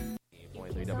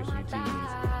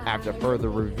WXUT's After Further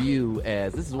Review,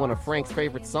 as this is one of Frank's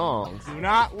favorite songs. Do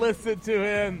not listen to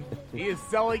him. He is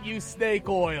selling you snake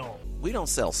oil. We don't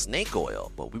sell snake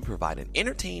oil, but we provide an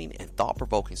entertaining and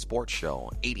thought-provoking sports show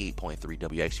on 88.3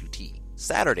 WXUT,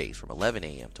 Saturdays from 11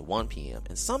 a.m. to 1 p.m.,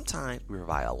 and sometimes we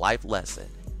provide a life lesson.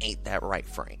 Ain't that right,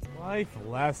 Frank? Life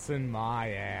lesson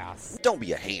my ass. Don't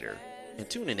be a hater. And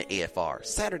tune in to AFR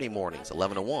Saturday mornings,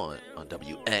 11 to 1 on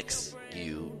WXUT.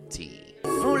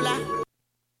 Fula.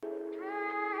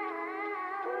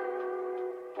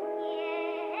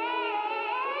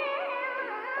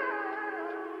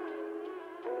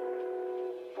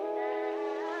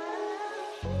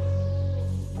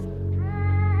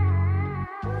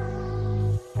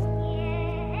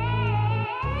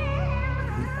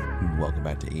 Welcome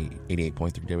back to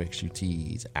 88.3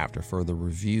 WXUT's After Further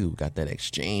Review. Got that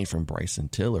exchange from Bryson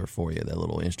Tiller for you, that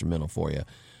little instrumental for you.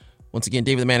 Once again,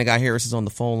 David the Man of God Harris is on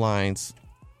the phone lines.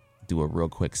 Do a real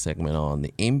quick segment on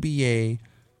the NBA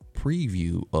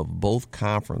preview of both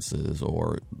conferences,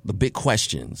 or the big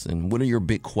questions. And what are your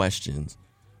big questions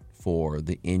for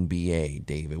the NBA,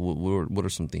 David? What are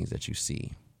some things that you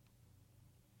see?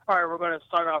 All right, we're going to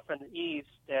start off in the East.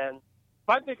 And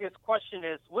my biggest question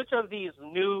is, which of these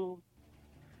new,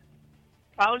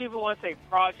 I don't even want to say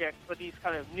projects, but these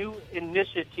kind of new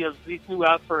initiatives, these new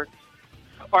efforts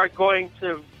are going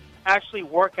to actually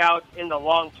work out in the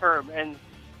long term? And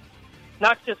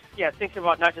not just, thinking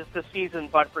about not just this season,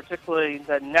 but particularly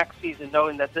the next season,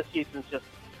 knowing that this season's just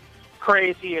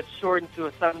crazy. It's shortened to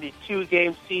a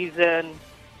 72-game season,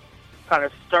 kind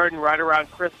of starting right around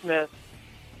Christmas.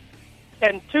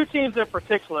 And two teams in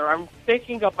particular, I'm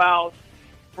thinking about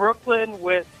Brooklyn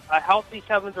with a healthy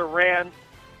Kevin Durant,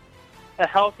 a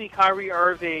healthy Kyrie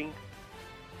Irving,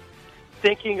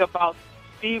 thinking about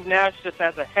Steve Nash just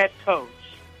as a head coach.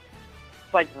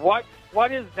 Like, what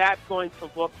is that going to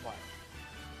look like?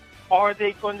 Are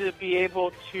they going to be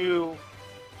able to...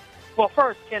 Well,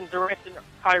 first, can Durant and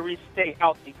Kyrie stay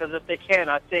healthy? Because if they can,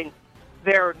 I think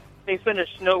they finish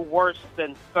no worse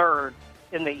than third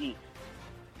in the East.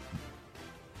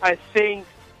 I think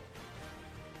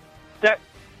that,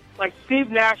 like,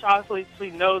 Steve Nash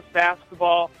obviously knows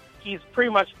basketball. He's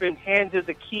pretty much been handed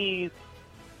the keys.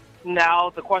 Now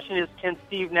the question is, can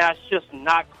Steve Nash just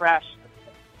not crash the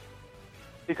thing?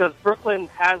 Because Brooklyn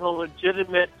has a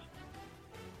legitimate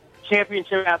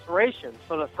championship aspiration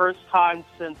for the first time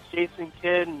since Jason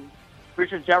Kidd and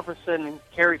Richard Jefferson and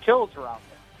Kerry Kittles were out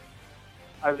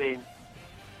there. I mean,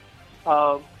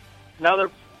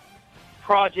 another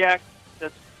project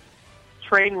that's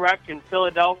train wreck in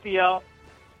Philadelphia.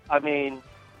 I mean,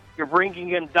 you're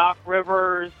bringing in Doc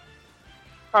Rivers.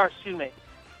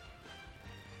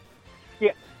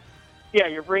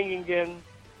 You're bringing in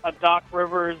a Doc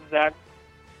Rivers that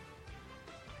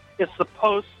is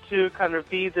supposed to kind of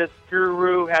be this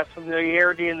guru, has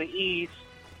familiarity in the East.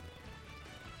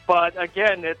 But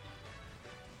again,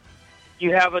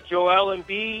 you have a Joel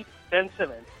Embiid, Ben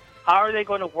Simmons. How are they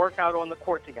going to work out on the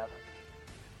court together?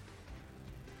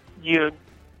 Your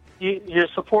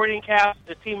supporting cast,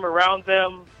 the team around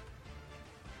them,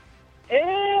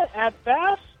 at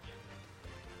best,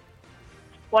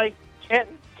 like,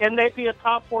 can they be a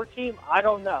top 4 team? I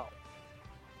don't know.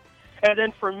 And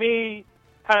then for me,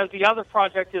 kind of the other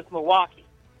project is Milwaukee.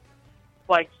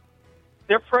 Like,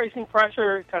 they're facing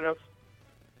pressure, kind of,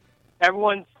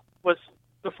 everyone was,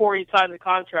 before he signed the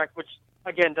contract, which,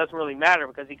 again, doesn't really matter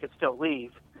because he could still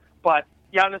leave. But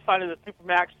Giannis signing the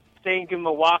Supermax, staying in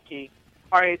Milwaukee,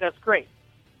 all right, that's great.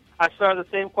 I started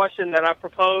the same question that I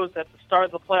proposed at the start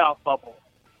of the playoff bubble.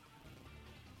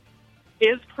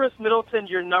 Is Chris Middleton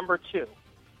your number 2?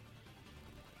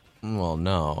 Well,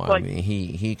 no. I mean,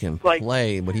 he can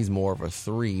play, but he's more of a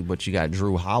 3. But you got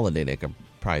Drew Holiday that could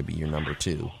probably be your number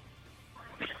 2.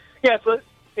 Yeah, so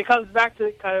it comes back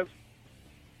to kind of,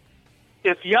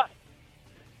 I'm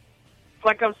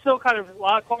still kind of a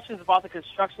lot of questions about the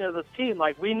construction of this team.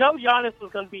 Like, we know Giannis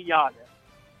is going to be Giannis.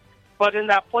 But in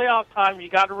that playoff time, you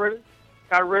got rid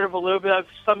of a little bit of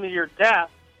some of your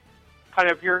depth. Kind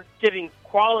of, you're getting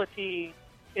quality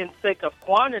in sake of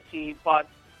quantity, but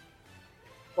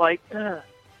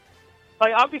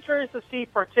I'll be curious to see,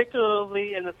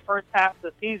 particularly in this first half of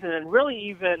the season, and really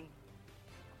even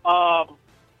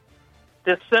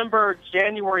December,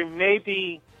 January,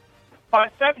 maybe by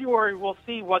February, we'll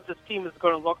see what this team is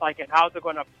going to look like and how they're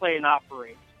going to play and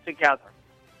operate together.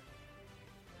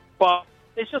 But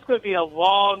it's just going to be a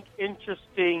long,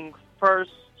 interesting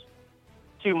first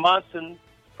 2 months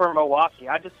for Milwaukee.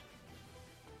 I just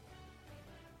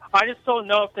don't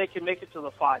know if they can make it to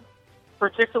the final,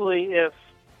 particularly if,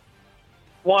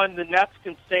 one, the Nets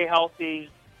can stay healthy,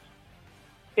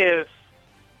 if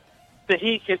the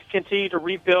Heat can continue to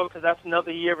rebuild because that's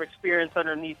another year of experience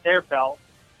underneath their belt.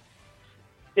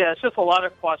 Yeah, it's just a lot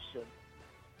of questions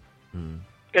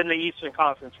in the Eastern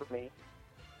Conference for me.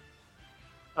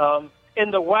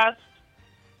 In the West,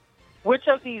 which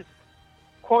of these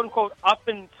quote-unquote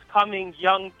up-and-coming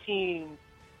young teams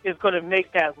is going to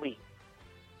make that leap?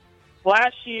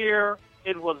 Last year,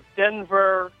 it was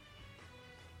Denver,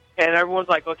 and everyone's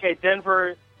like, okay,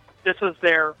 Denver, this is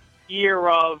their year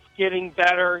of getting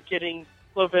better, getting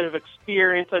a little bit of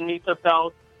experience underneath their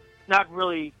belt, not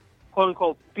really,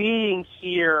 quote-unquote, being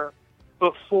here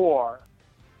before.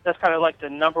 That's kind of like the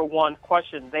number one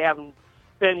question. They haven't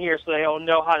been here, so they don't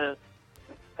know how to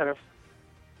kind of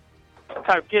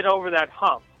get over that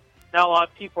hump. Now a lot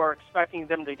of people are expecting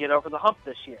them to get over the hump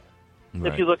this year.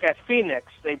 Right. If you look at Phoenix,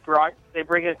 they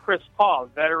bring in Chris Paul,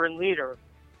 veteran leader,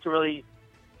 to really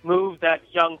move that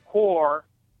young core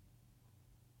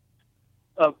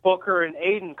of Booker and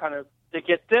Aiden kind of to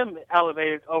get them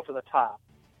elevated over the top.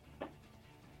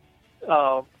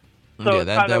 So yeah,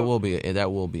 that will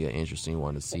be an interesting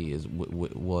one to see is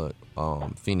what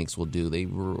Phoenix will do. They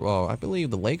I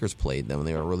believe the Lakers played them and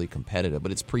they were really competitive,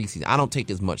 but it's preseason. I don't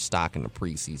take as much stock in the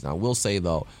preseason. I will say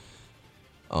though,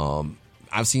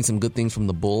 I've seen some good things from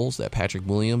the Bulls. That Patrick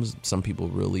Williams, some people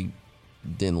really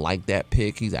didn't like that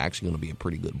pick. He's actually going to be a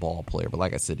pretty good ball player, but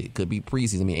like I said, it could be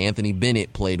preseason. I mean, Anthony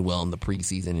Bennett played well in the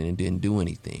preseason and didn't do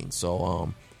anything.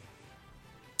 So,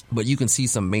 but you can see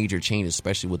some major changes,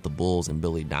 especially with the Bulls and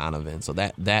Billy Donovan. So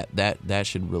that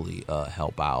should really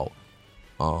help out.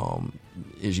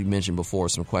 As you mentioned before,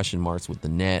 some question marks with the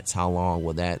Nets. How long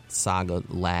will that saga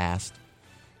last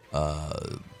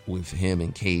with him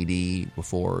and KD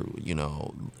before,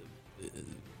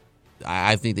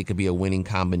 I think they could be a winning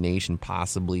combination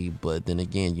possibly, but then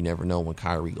again, you never know when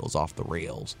Kyrie goes off the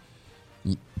rails.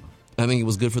 I think it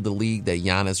was good for the league that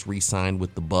Giannis re-signed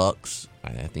with the Bucks.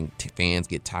 I think fans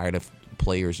get tired of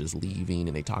players just leaving,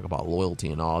 and they talk about loyalty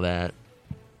and all that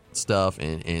stuff,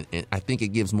 and I think it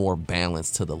gives more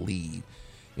balance to the league.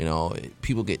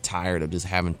 People get tired of just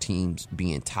having teams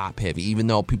being top-heavy, even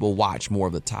though people watch more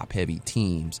of the top-heavy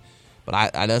teams.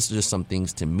 But that's just some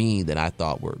things to me that I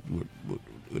thought were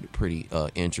pretty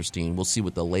interesting. We'll see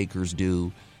what the Lakers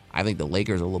do. I think the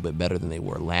Lakers are a little bit better than they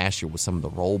were last year with some of the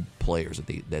role players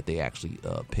that they actually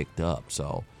picked up.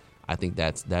 So I think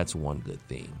that's one good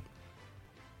thing.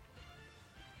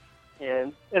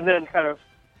 And then kind of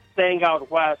staying out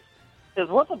west is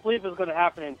what I believe is going to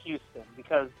happen in Houston,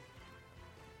 because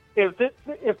if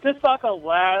this saga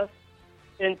lasts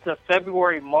into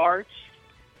February, March,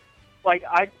 like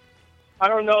I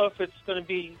don't know if it's going to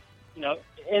be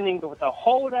ending with a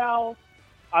holdout.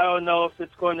 I don't know if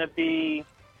it's going to be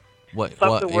what do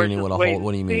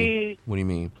you mean? What do you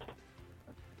mean?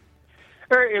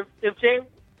 Or if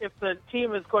the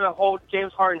team is going to hold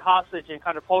James Harden hostage and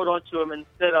kind of hold on to him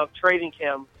instead of trading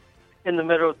him in the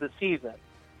middle of the season.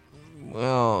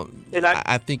 Well,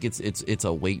 I think it's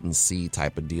a wait and see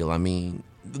type of deal. I mean,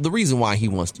 the reason why he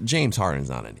wants James Harden's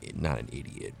not an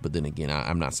idiot, but then again,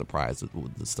 I'm not surprised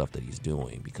with the stuff that he's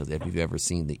doing, because if you've ever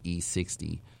seen the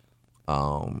E60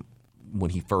 when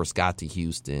he first got to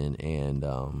Houston, and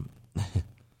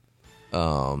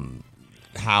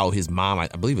how his mom, I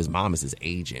believe his mom is his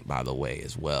agent, by the way,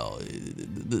 as well.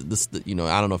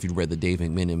 I don't know if you've read the Dave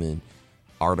McMenamin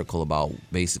article about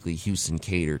basically Houston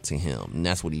catered to him, and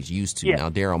that's what he's used to. Yeah. Now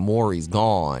Daryl Morey's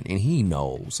gone, and he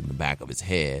knows in the back of his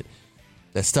head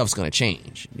that stuff's going to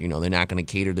change. They're not going to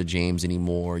cater to James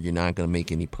anymore. You're not going to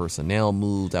make any personnel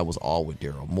moves. That was all with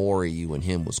Daryl Morey. You and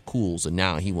him was cool, so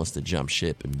now he wants to jump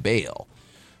ship and bail.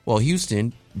 Well,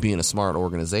 Houston, being a smart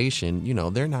organization,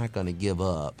 they're not going to give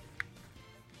up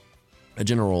a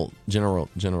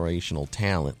generational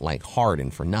talent like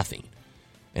Harden for nothing.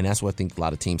 And that's what I think a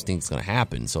lot of teams think is going to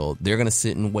happen. So they're going to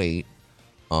sit and wait.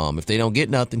 If they don't get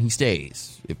nothing, he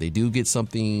stays. If they do get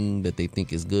something that they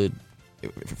think is good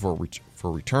for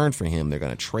return for him, they're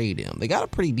going to trade him. They got a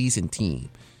pretty decent team.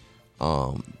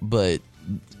 But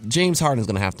James Harden is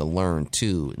going to have to learn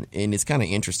too. And it's kind of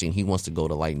interesting. He wants to go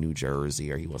to like New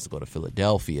Jersey, or he wants to go to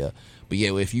Philadelphia. But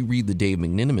yeah, if you read the Dave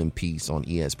McMenamin piece on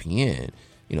ESPN,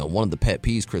 one of the pet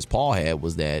peeves Chris Paul had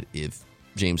was that if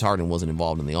James Harden wasn't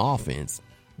involved in the offense,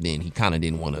 then he kind of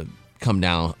didn't want to come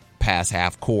down past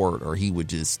half court, or he would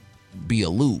just be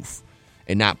aloof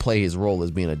and not play his role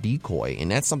as being a decoy. And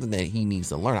that's something that he needs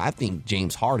to learn. I think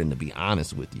James Harden, to be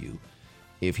honest with you,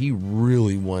 if he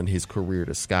really wanted his career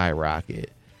to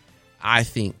skyrocket, I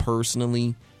think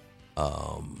personally,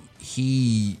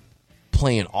 he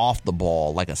playing off the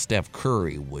ball like a Steph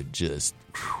Curry would just,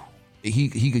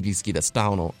 he could just get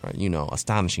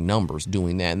astonishing numbers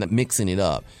doing that, and mixing it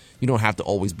up. You don't have to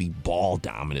always be ball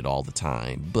dominant all the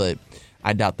time, but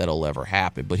I doubt that'll ever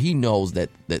happen. But he knows that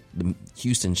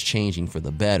Houston's changing for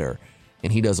the better,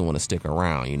 and he doesn't want to stick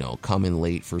around, coming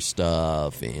late for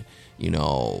stuff and,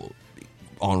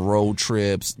 on road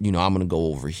trips, I'm going to go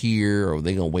over here, or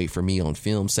they're going to wait for me on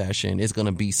film session. It's going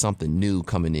to be something new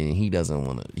coming in. He doesn't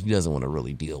want to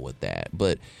really deal with that.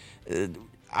 But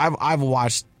I've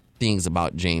watched things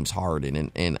about James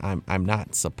Harden, and I'm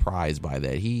not surprised by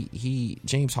that.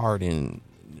 James Harden,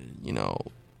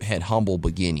 had humble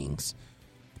beginnings,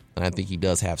 and I think he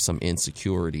does have some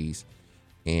insecurities,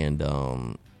 and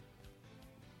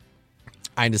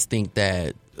I just think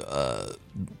that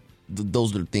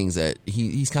those are the things that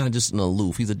he's kind of just an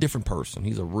aloof. He's a different person.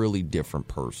 He's a really different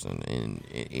person, and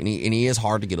he is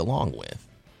hard to get along with.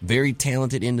 Very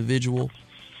talented individual,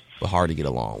 but hard to get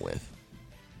along with.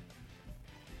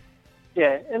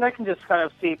 Yeah, and I can just kind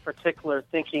of see particular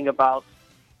thinking about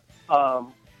the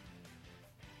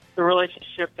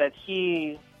relationship that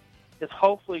he is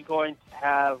hopefully going to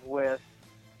have with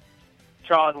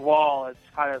John Wall.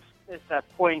 It's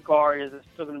that point guard. Is it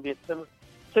still going to be a similar?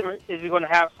 Is he going to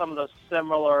have some of those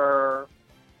similar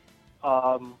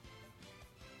kind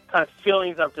of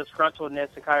feelings of disgruntledness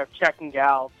and kind of checking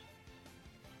out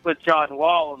with John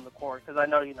Wall in the court? Because I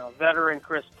know, veteran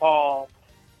Chris Paul.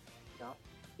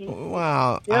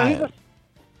 Wow,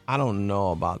 I don't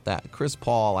know about that. Chris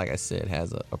Paul, like I said,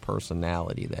 has a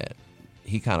personality that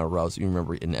he kind of rubs. You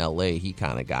remember in L.A., he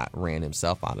kind of ran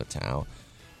himself out of town.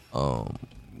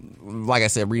 Like I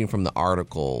said, reading from the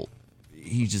article,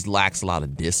 he just lacks a lot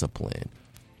of discipline.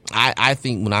 I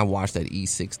think when I watched that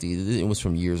E60, it was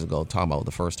from years ago, talking about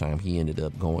the first time he ended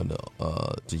up going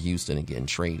to Houston and getting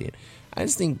traded. I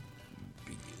just think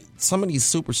some of these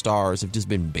superstars have just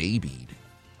been babied,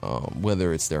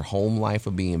 whether it's their home life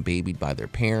of being babied by their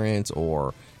parents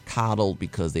or coddled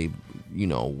because they,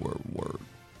 were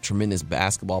tremendous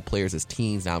basketball players as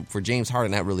teens. Now, for James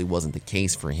Harden, that really wasn't the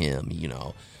case for him,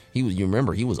 You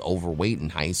remember, he was overweight in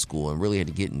high school and really had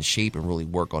to get in shape and really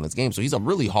work on his game. So he's a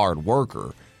really hard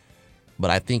worker. But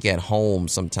I think at home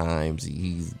sometimes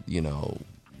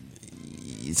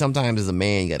sometimes as a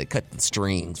man, you got to cut the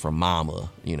strings from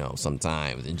mama,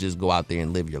 sometimes, and just go out there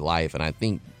and live your life. And I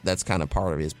think that's kind of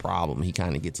part of his problem. He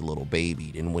kind of gets a little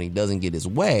babied. And when he doesn't get his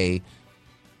way,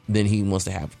 then he wants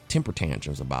to have temper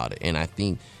tantrums about it. And I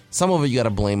think some of it you got to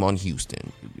blame on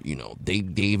Houston. They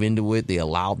gave into it. They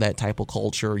allowed that type of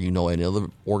culture. Another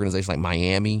organization like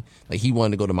Miami, like he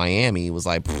wanted to go to Miami. It was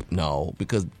like, no,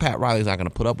 because Pat Riley's not going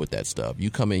to put up with that stuff. You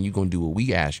come in, you're going to do what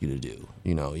we ask you to do.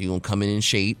 You're going to come in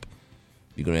shape.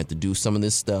 You're going to have to do some of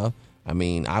this stuff. I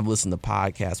mean, I've listened to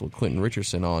podcasts with Quentin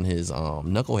Richardson on his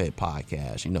Knucklehead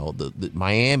podcast. The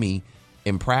Miami,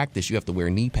 in practice, you have to wear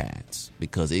knee pads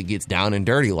because it gets down and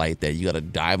dirty like that. You got to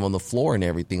dive on the floor and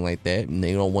everything like that, and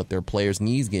they don't want their players'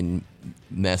 knees getting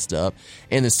messed up.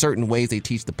 And there's certain ways they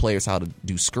teach the players how to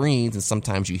do screens, and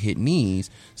sometimes you hit knees.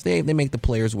 So they make the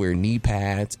players wear knee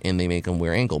pads, and they make them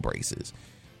wear ankle braces.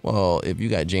 Well, if you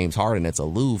got James Harden that's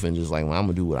aloof and just like, well, I'm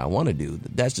gonna do what I want to do,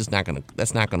 that's not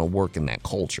gonna work in that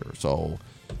culture. So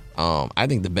I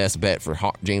think the best bet for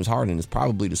James Harden is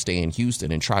probably to stay in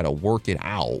Houston and try to work it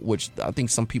out, which I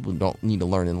think some people don't need to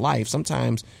learn in life.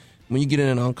 Sometimes when you get in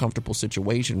an uncomfortable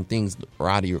situation, things are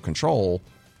out of your control,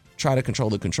 try to control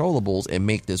the controllables and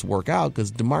make this work out,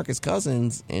 because DeMarcus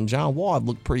Cousins and John Wall have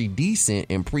looked pretty decent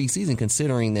in preseason,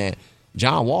 considering that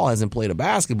John Wall hasn't played a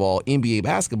NBA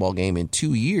basketball game in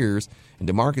 2 years, and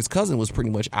DeMarcus Cousins was pretty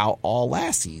much out all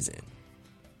last season.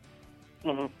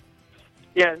 Mm-hmm.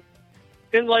 Yeah.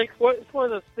 And, it's one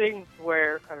of those things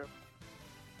where, kind of,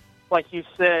 like you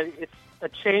said, it's a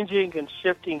changing and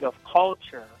shifting of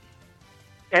culture.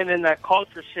 And in that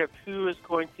culture shift, who is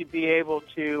going to be able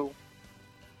to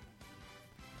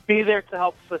be there to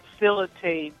help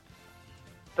facilitate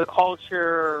the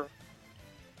culture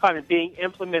kind of being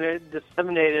implemented,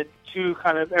 disseminated to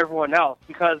kind of everyone else?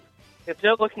 Because if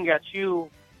they're looking at you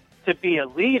to be a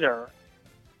leader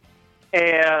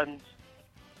and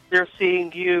they're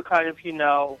seeing you kind of,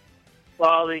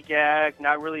 lollygag,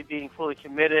 not really being fully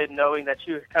committed, knowing that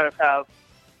you kind of have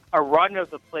a run of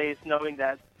the place, knowing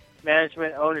that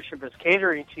management ownership is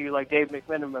catering to you, like Dave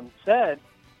McMenamin said,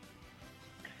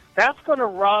 that's going to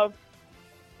rub,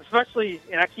 especially,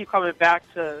 and I keep coming back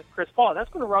to Chris Paul, that's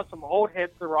going to rub some old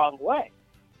heads the wrong way.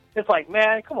 It's like,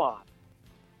 man, come on.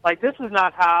 Like, this is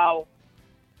not how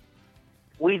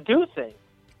we do things.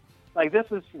 Like, this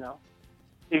is,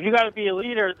 if you got to be a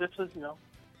leader, this is,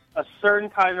 a certain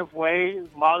kind of way,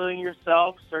 modeling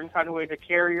yourself, certain kind of way to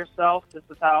carry yourself. This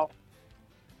is how.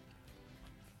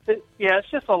 It's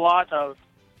just a lot of.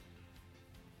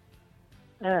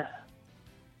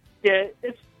 yeah,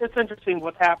 it's interesting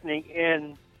what's happening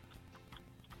in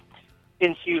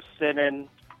Houston, and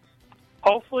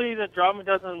hopefully the drama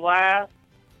doesn't last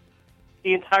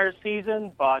the entire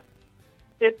season, but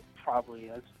it probably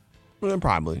is. Well,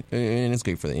 probably, and it's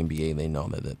great for the NBA. They know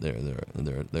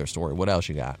that their story. What else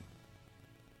you got?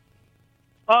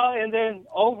 And then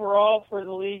overall for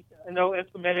the league, I know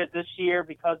implemented this year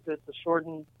because it's a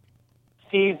shortened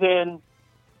season.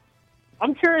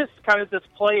 I'm curious, kind of this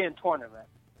play-in tournament,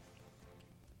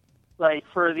 like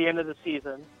for the end of the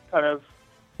season, kind of.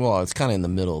 Well, it's kind of in the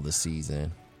middle of the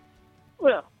season.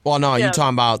 Well, no, yeah. you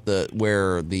talking about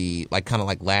kind of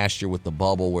like last year with the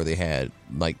bubble where they had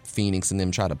like Phoenix and them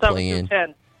try to play in.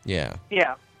 10. Yeah.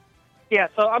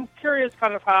 So I'm curious,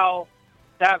 kind of how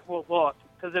that will look,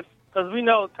 because we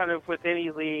know, kind of with any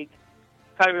league,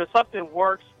 kind of if something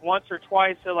works once or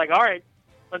twice, they're like, all right,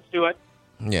 let's do it.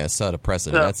 Yeah, set a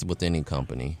precedent. That's with any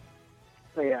company.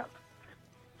 So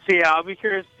I'll be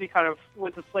curious to see kind of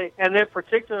with the slate, and then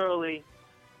particularly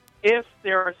if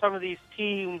there are some of these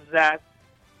teams that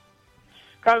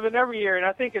kind of in every year, and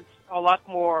I think it's a lot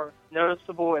more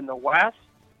noticeable in the West,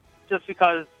 just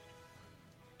because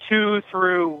 2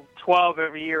 through 12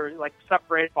 every year, like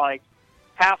separate by like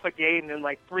half a game and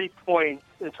like 3 points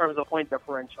in terms of point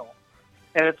differential,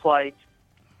 and it's like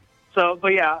so. But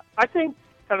yeah, I think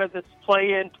kind of this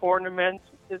play-in tournament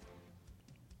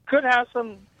could have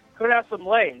some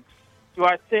legs. Do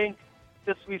I think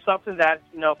this would be something that,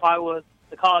 if I was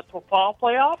the college football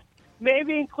playoff,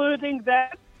 maybe including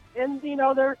that in,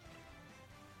 their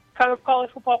kind of college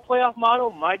football playoff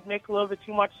model might make a little bit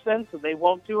too much sense, so they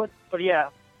won't do it. But yeah,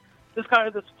 just kind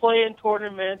of this play-in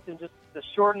tournament and just the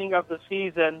shortening of the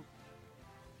season,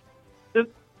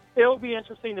 it'll be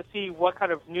interesting to see what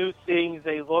kind of new things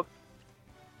they look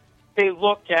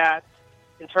at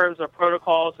in terms of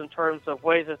protocols, in terms of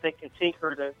ways that they can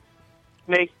tinker to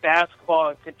make basketball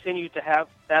and continue to have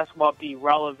basketball be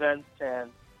relevant and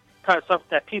kind of something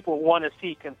that people want to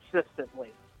see consistently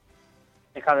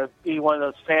and kind of be one of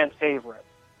those fan favorites.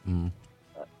 Mm-hmm.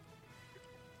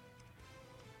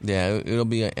 Yeah, it'll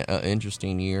be an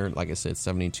interesting year. Like I said,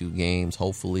 72 games.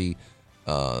 Hopefully,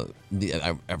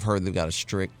 I've heard they've got a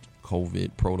strict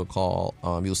COVID protocol.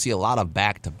 You'll see a lot of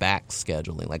back-to-back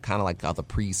scheduling, kind of like how the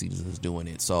preseason is doing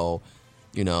it. So,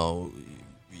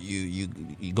 you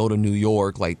go to New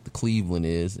York like the Cleveland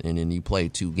is, and then you play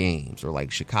 2 games. Or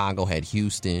like Chicago had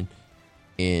Houston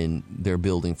in their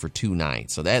building for 2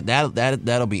 nights. So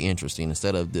that'll be interesting.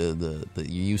 Instead of the you're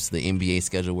used to the NBA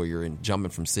schedule where you're jumping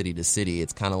from city to city,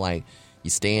 it's kind of like you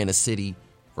stay in a city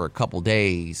for a couple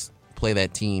days, play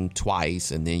that team twice,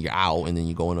 and then you're out, and then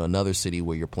you go into another city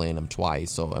where you're playing them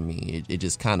twice. So, I mean, it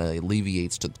just kind of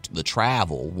alleviates to the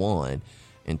travel, 1,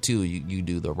 and 2, you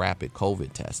do the rapid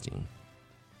COVID testing.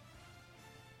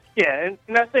 Yeah,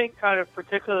 and I think kind of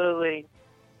particularly,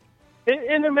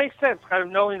 and it makes sense, kind of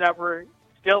knowing that we're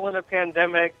still in a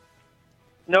pandemic,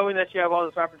 knowing that you have all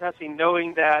this rapid testing,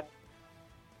 knowing that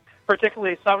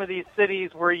particularly some of these cities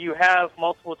where you have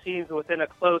multiple teams within a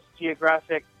close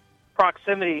geographic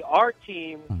proximity are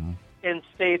teams in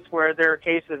states where there are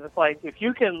cases. It's like if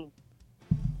you can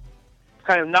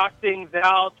kind of knock things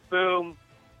out, boom,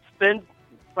 spend,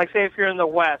 like say if you're in the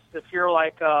West, if you're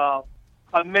like a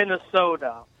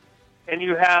Minnesota and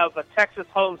you have a Texas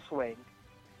home swing,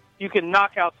 you can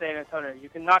knock out San Antonio, you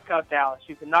can knock out Dallas,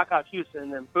 you can knock out Houston,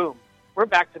 and then boom, we're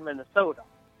back to Minnesota.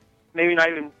 Maybe not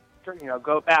even,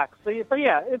 go back. So, but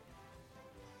yeah, it's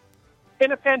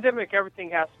in a pandemic,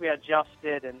 everything has to be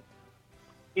adjusted, and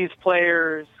these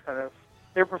players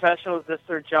they're professionals, this is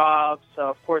their job, so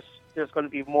of course there's going to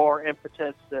be more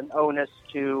impetus and onus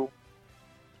to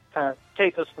kind of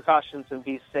take those precautions and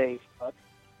be safe. But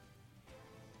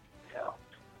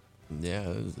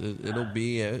yeah, it'll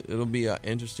be an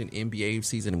interesting NBA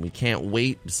season, and we can't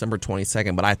wait December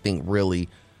 22nd. But I think really,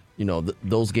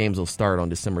 those games will start on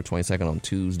December 22nd on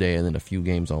Tuesday, and then a few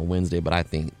games on Wednesday. But I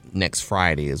think next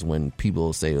Friday is when people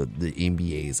will say the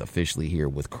NBA is officially here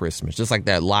with Christmas, just like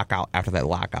that lockout after that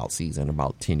lockout season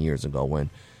about 10 years ago when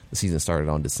the season started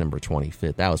on December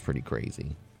 25th. That was pretty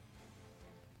crazy.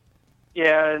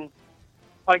 Yeah, and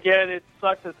again, it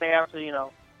sucks that they have to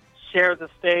share the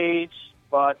stage,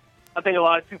 but I think a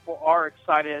lot of people are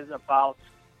excited about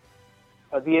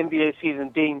the NBA season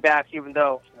being back, even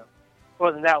though it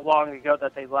wasn't that long ago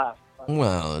that they left.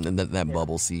 Well, and that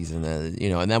bubble season,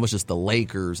 and that was just the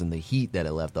Lakers and the Heat that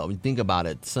it left off. You think about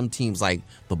it, some teams like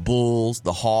the Bulls,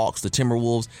 the Hawks, the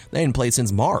Timberwolves, they hadn't played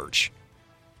since March.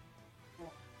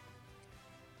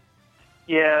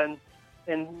 Yeah,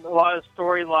 and a lot of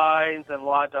storylines and a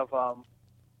lot of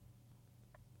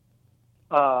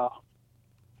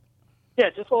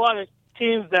just a lot of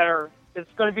teams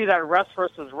it's going to be that rest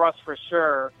versus rust for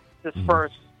sure this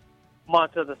first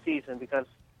month of the season, because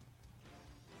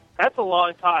that's a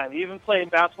long time. Even playing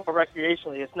basketball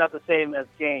recreationally, it's not the same as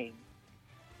games.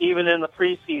 Even in the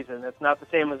preseason, it's not the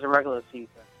same as the regular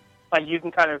season. Like, you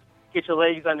can kind of get your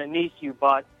legs underneath you,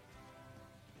 but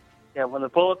when the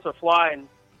bullets are flying,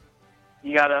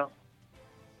 you gotta.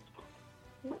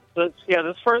 This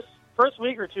first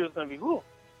week or two is going to be cool.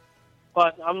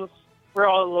 But we're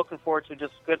all looking forward to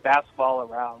just good basketball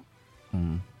around.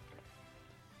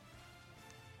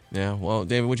 Yeah, well,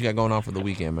 David, what you got going on for the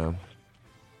weekend, man?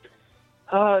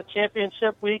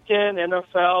 Championship weekend,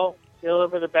 NFL, a little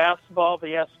bit of basketball, but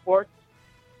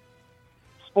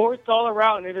sports all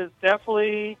around. It is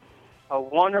definitely a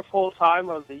wonderful time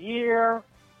of the year.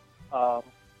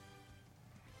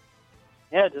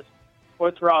 Just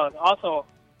sports around. Also,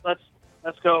 let's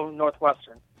go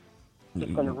Northwestern.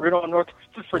 Just going to root on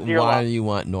Northwestern for dear life. Why do you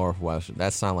want Northwestern?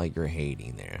 That sounds like you're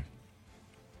hating there.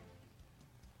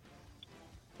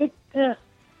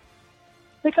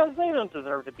 Because they don't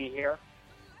deserve to be here.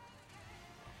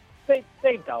 They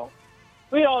don't.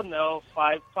 We all know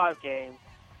five games.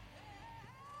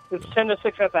 It's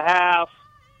 10-6 at the half.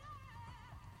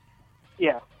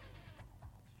 Yeah.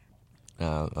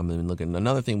 I'm looking.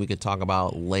 Another thing we could talk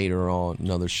about later on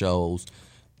in other shows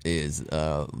is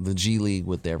the G League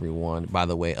with everyone. By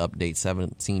the way, update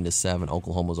 17-7.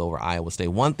 Oklahoma's over Iowa State.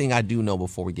 One thing I do know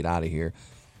before we get out of here,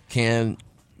 can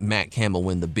Matt Campbell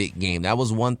win the big game? That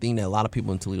was one thing that a lot of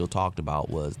people in Toledo talked about,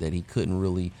 was that he couldn't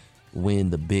really win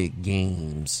the big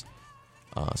games.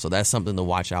 So that's something to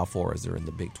watch out for as they're in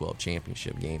the Big 12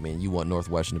 championship game. And you want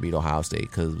Northwestern to beat Ohio State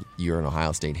because you're an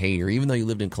Ohio State hater, even though you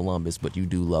lived in Columbus, but you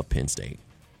do love Penn State.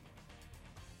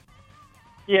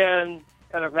 Yeah, and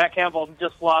kind of Matt Campbell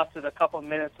just lost it a couple of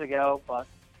minutes ago, but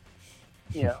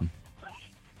it's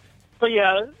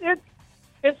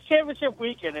championship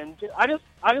weekend, and I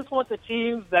just want the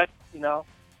teams that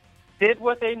did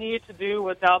what they needed to do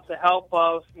without the help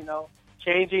of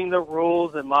changing the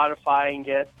rules and modifying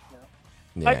it.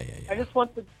 I just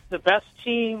want the best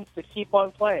teams to keep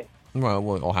on playing. Well,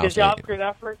 Ohio Good State. job, great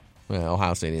effort. Well,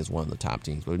 Ohio State is one of the top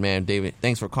teams. But, man, David,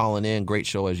 thanks for calling in. Great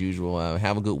show as usual.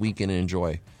 Have a good weekend and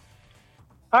enjoy.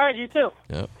 All right, you too.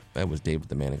 Yep, that was David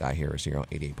the Man Guy Harris here on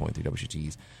 88.3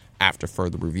 WGT's After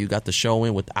Further Review. Got the show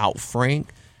in without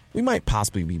Frank. We might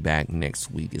possibly be back next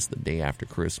week. It's the day after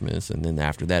Christmas, and then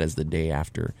after that is the day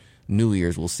after New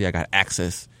Year's. We'll see. I got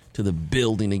access to the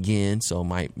building again, so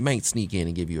might sneak in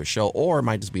and give you a show, or it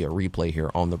might just be a replay here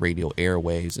on the radio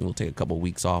airwaves, and we'll take a couple of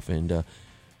weeks off and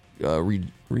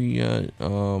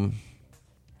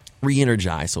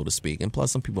re-energize, so to speak. And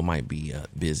plus, some people might be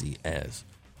busy as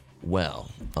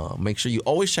well. Make sure you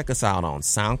always check us out on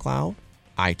SoundCloud,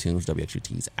 iTunes,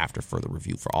 WXUT's After Further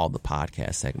Review for all the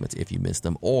podcast segments if you missed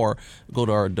them, or go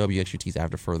to our WXUT's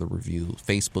After Further Review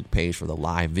Facebook page for the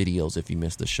live videos if you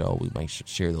missed the show. We might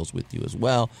share those with you as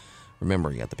well.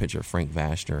 Remember, you got the picture of Frank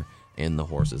Vashter in the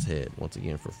horse's head. Once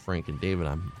again, for Frank and David,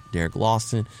 I'm Derek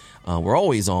Lawson. We're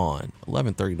always on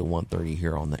 11:30 to 1:30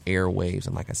 here on the airwaves,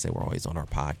 and like I said, we're always on our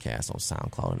podcast on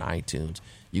SoundCloud and iTunes.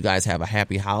 You guys have a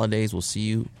happy holidays. We'll see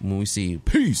you when we see you.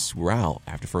 Peace. We're out.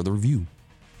 After Further Review.